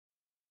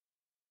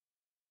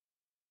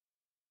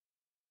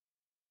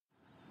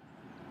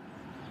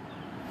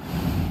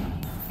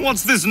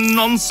What's this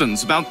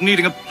nonsense about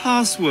needing a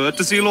password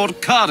to see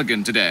Lord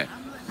Cardigan today?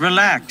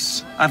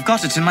 Relax. I've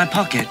got it in my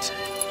pocket.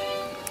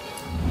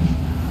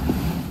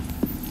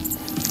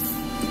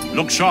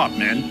 Look sharp,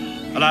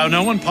 men. Allow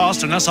no one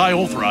past unless I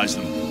authorize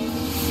them.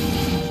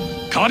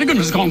 Cardigan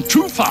has gone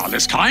too far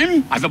this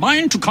time. I've a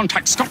mind to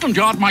contact Scotland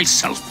Yard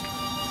myself.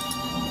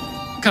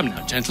 Come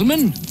now,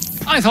 gentlemen.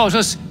 I thought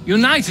us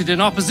united in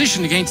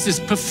opposition against this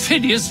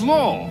perfidious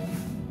law.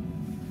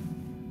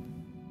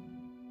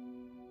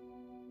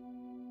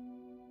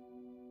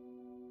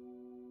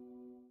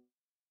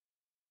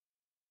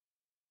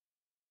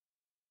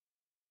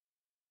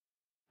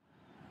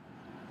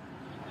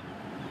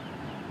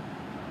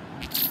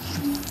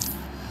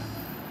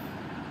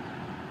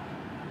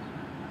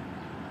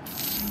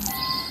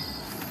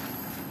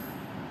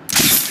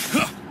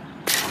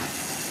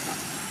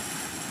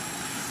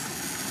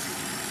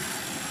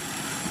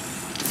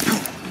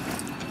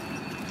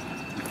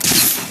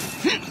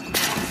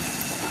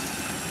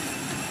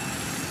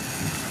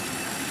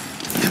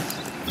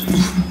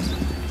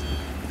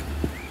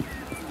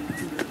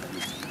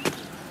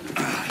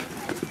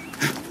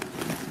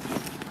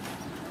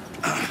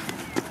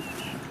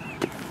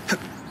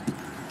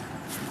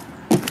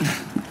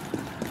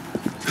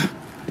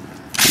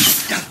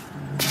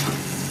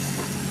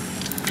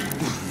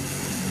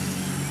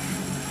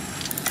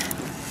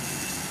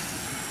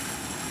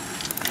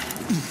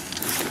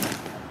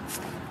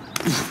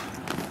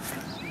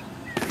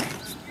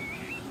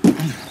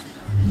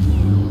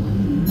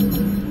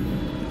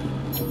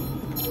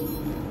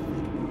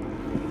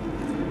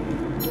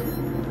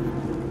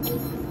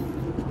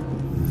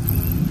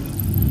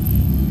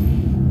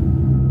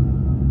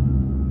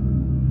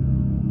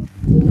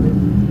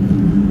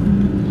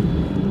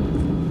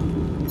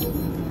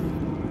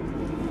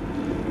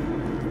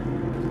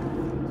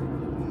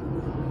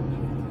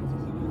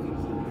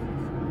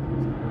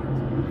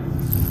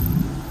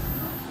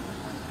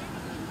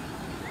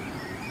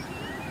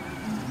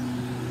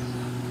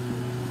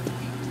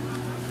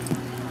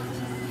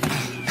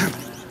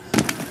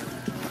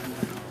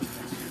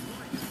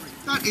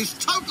 That is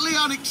totally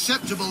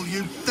unacceptable,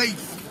 you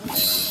thief!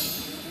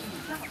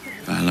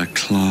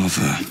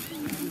 Balaclava.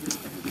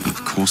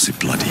 Of course it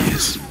bloody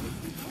is.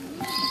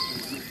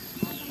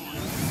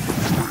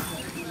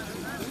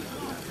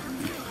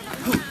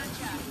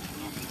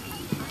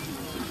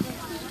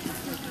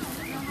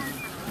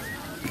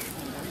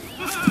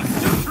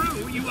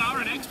 True, you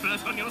are an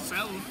expert on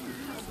yourself.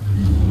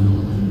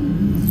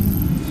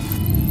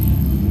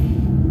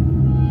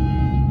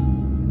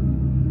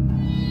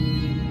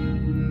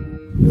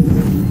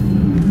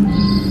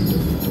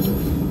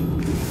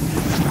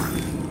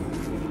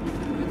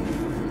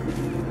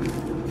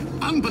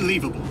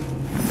 Unbelievable.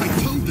 I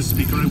told the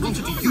speaker I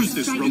wanted to use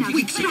this room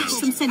weeks ago.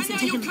 Some sense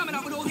into him.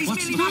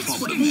 What's the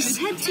That's what they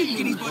said to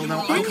him. Well,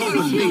 now, I can't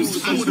believe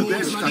someone of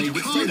their state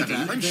would say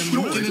that. I'm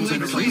sure it was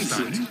in a place.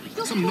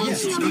 Some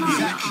nonsense.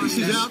 This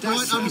is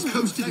outright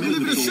uncoasted. We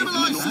live in a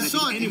civilized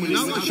society, you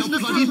know. I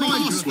shouldn't have to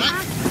remind you of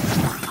that.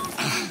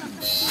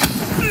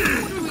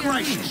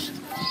 Gracious.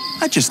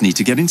 I just need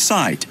to get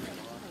inside.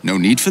 No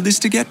need for this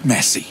to get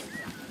messy.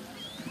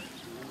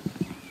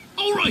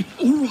 All right,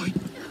 all right.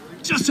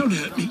 Just don't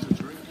hurt me.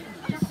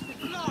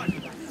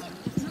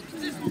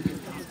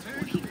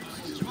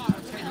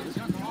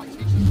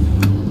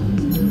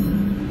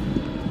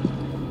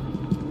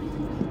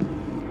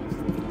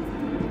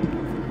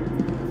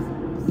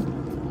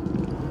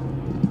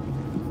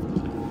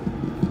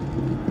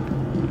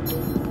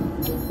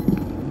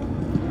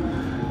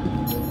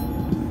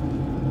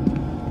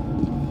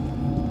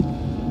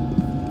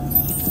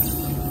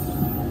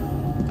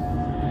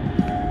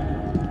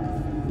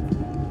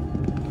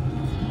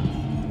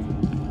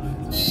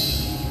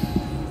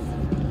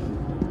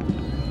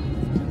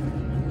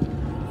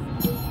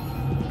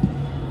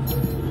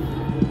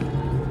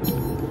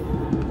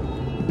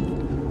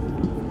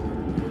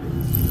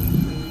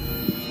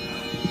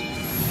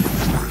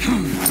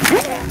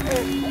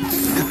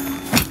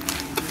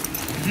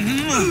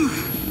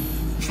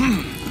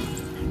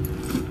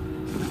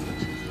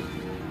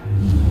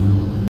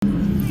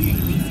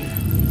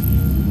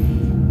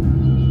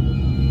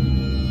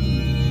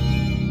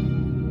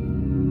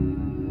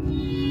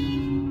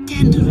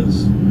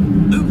 Scandalous.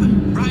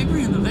 Open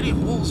bribery in the very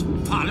halls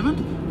of Parliament?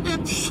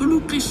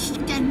 Absolutely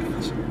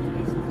scandalous.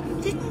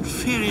 Didn't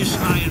Ferris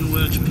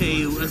Ironworks pay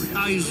you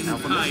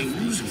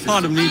 £1,000?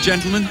 Pardon me,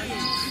 gentlemen.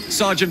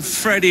 Sergeant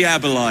Freddie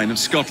Aberline of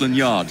Scotland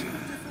Yard.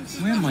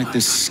 Where might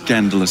this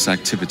scandalous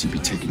activity be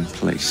taking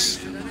place?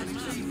 Follow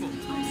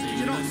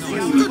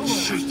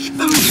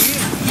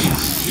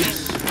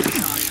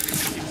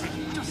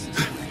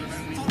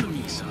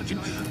me,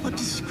 Sergeant, but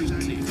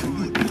discreetly if you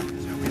would.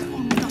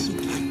 One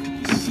doesn't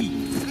like to see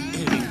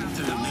airing a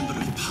member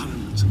of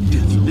Parliament's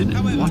dirty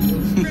linen. What?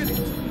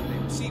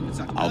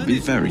 I'll be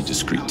very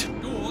discreet.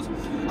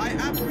 I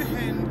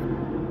apprehend.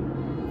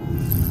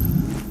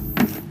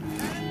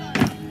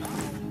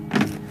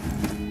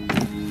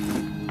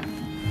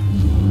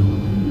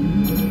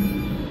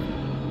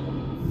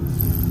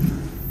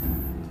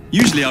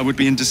 Usually I would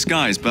be in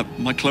disguise, but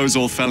my clothes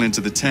all fell into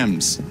the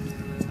Thames.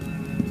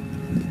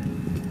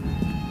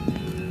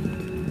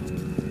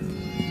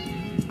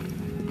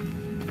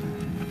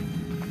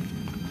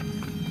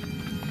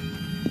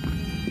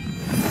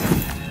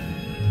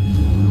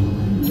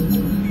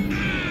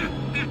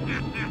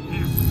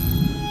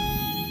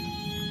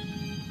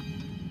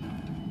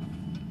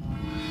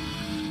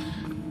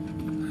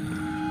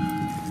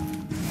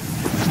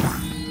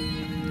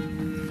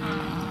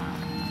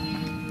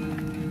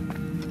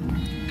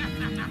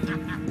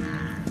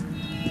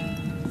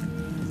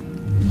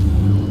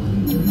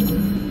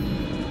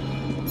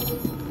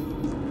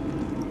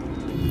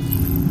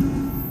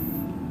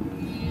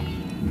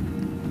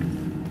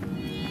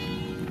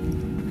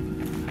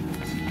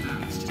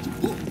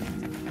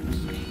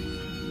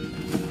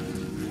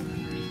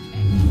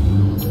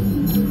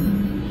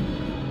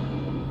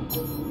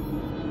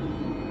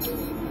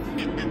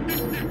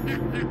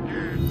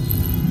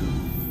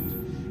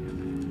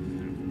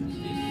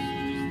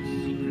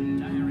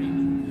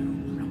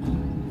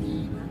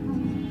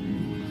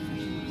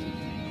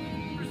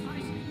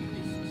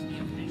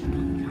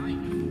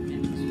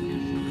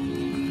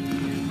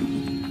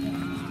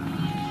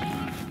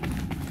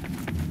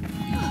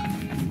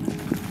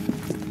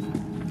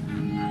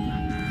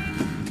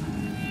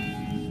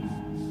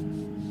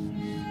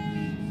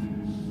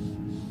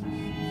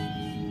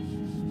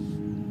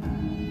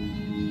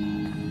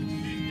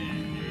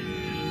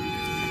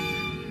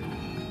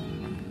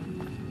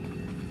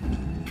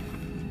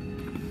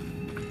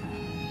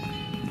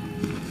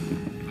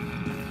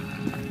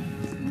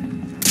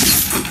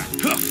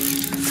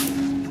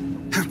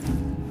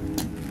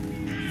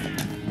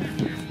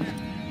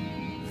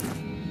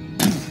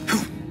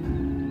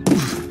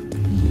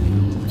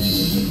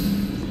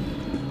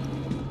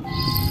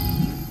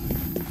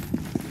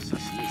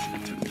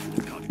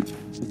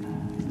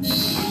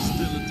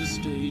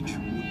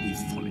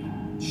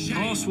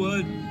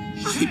 Password?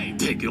 I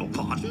beg your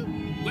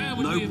pardon?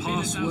 No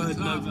password,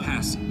 no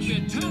passage.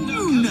 You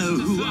know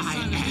who I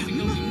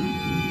am.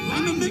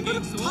 I'm a member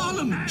of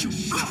Parliament, you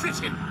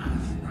cretin.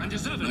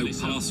 No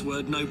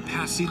password, no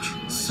passage,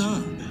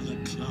 sir.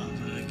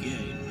 Balaclava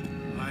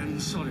again. I'm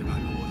sorry, my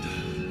lord.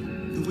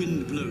 The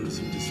wind blows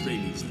in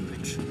Disraeli's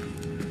direction.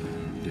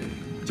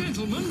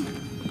 Gentlemen,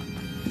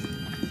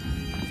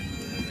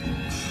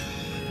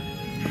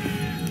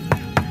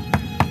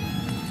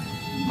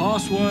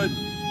 Password?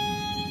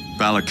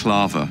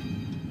 Balaclava.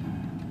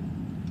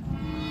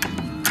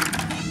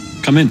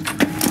 Come in.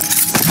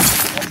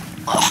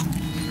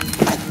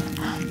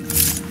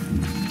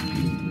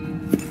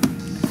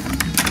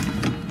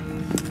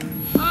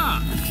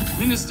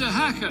 Minister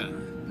Hacker.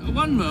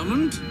 One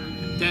moment.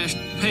 Dashed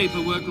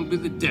paperwork will be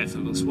the death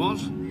of us, what?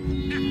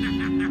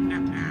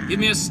 Give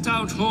me a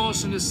stout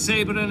horse and a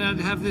sabre and I'd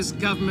have this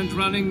government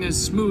running as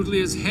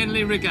smoothly as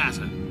Henley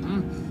Regatta.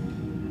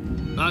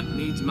 But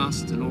needs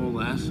must and all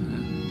that.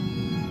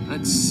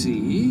 Let's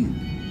see.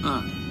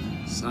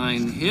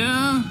 Sign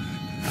here.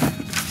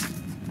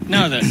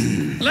 Now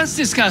then, let's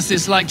discuss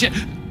this like...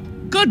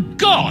 Good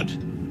God!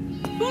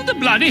 Who the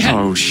bloody hell...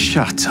 Oh,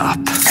 shut up.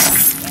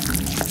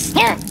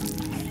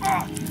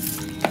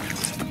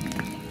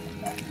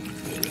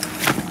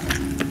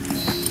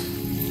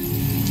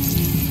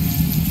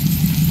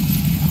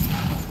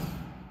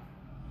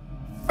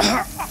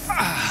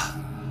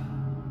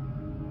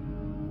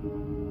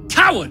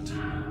 Coward!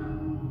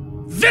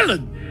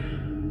 Villain!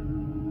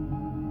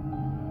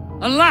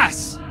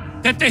 Alas,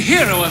 that the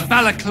hero of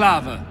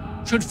Balaclava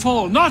should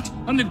fall not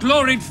on the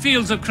gloried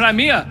fields of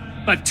Crimea,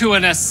 but to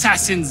an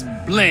assassin's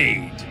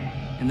blade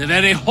in the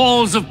very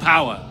halls of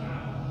power.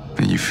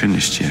 Are you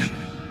finished yet?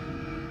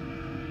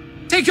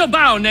 Take your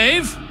bow,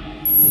 knave,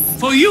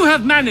 for you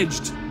have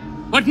managed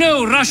what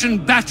no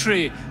Russian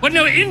battery, what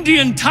no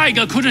Indian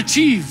tiger could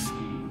achieve.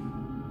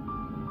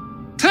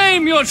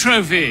 Claim your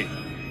trophy,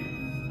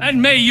 and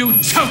may you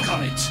choke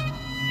on it.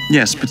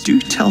 Yes, but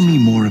do tell me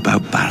more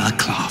about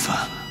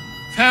Balaclava.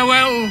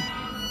 Farewell.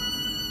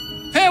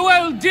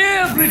 Farewell,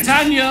 dear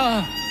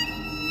Britannia.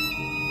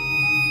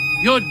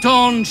 Your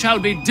dawn shall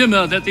be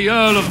dimmer that the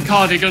Earl of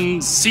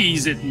Cardigan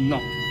sees it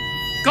not.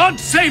 God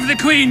save the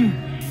Queen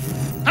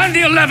and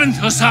the 11th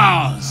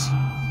Hussars.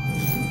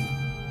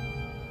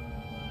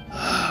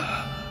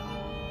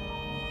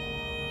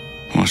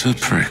 What a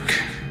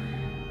prick.